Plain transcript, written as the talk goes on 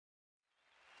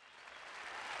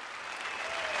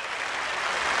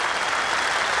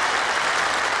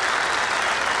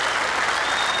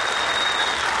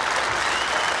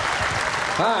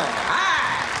Hi.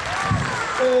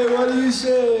 Hi. Hey, what do you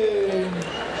say?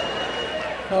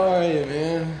 How are you,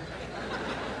 man?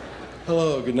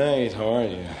 Hello, good night. How are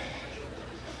you?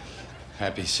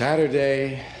 Happy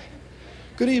Saturday.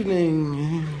 Good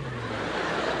evening.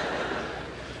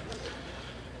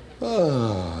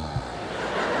 Oh.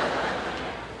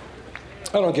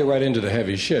 I don't get right into the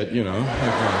heavy shit, you know.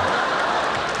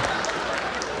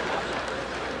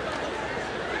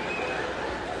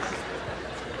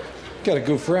 Gotta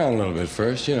goof around a little bit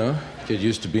first, you know. Get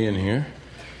used to being here.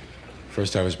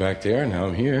 First I was back there, now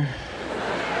I'm here.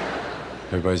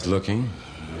 Everybody's looking.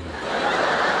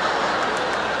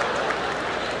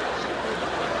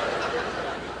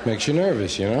 Makes you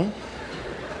nervous, you know?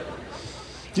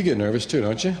 You get nervous too,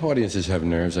 don't you? Audiences have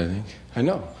nerves, I think. I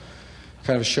know.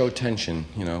 Kind of a show tension,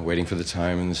 you know, waiting for the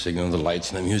time and the signal and the lights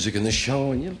and the music and the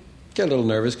show, and you get a little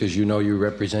nervous because you know you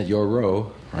represent your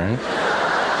row, right?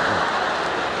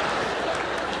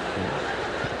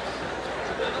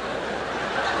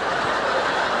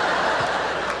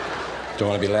 Don't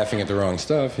want to be laughing at the wrong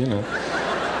stuff, you know.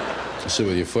 Just sit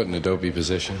with your foot in a dopey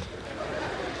position.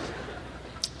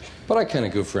 But I kind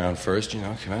of goof around first, you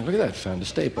know. Come on, look at that, found a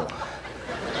staple. See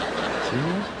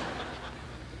that?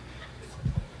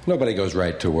 Nobody goes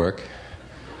right to work.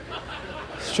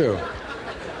 It's true.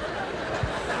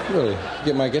 Really,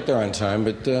 you might get there on time,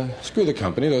 but screw the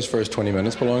company. Those first 20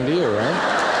 minutes belong to you,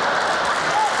 right?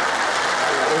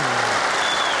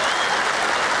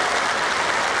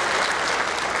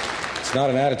 It's not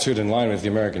an attitude in line with the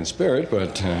American spirit,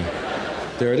 but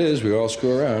there it is. We all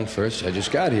screw around first. I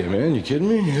just got here, man. You kidding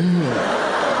me?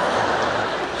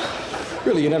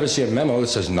 Really, you never see a memo that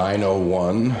says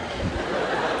 9:01.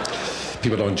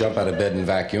 People don't jump out of bed and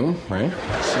vacuum, right?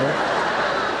 So,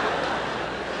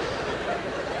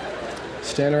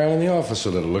 stand around in the office a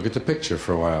little. Look at the picture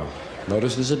for a while.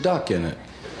 Notice there's a duck in it.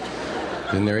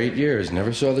 Been there 8 years.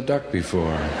 Never saw the duck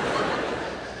before.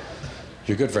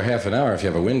 You're good for half an hour if you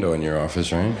have a window in your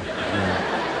office, right? Yeah.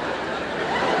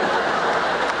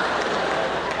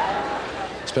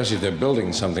 Especially if they're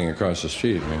building something across the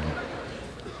street. I mean,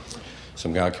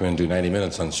 some guy will come in and do 90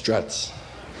 minutes on struts.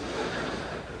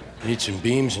 You need some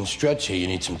beams and struts here. You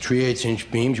need some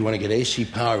 3/8-inch beams. You want to get AC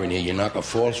power in here. You knock a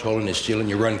false hole in the steel and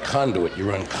you run conduit. You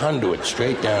run conduit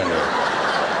straight down there.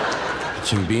 Get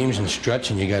some beams and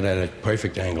struts and you got at a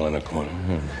perfect angle in the corner.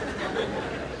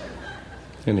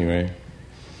 Anyway,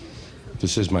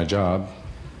 this is my job.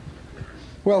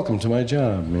 Welcome to my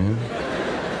job, man.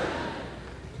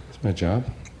 It's my job.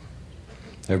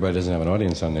 Everybody doesn't have an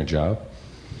audience on their job.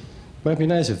 Might be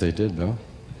nice if they did, though.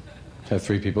 Have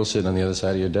 3 people sitting on the other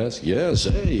side of your desk? Yes,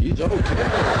 hey, he's okay.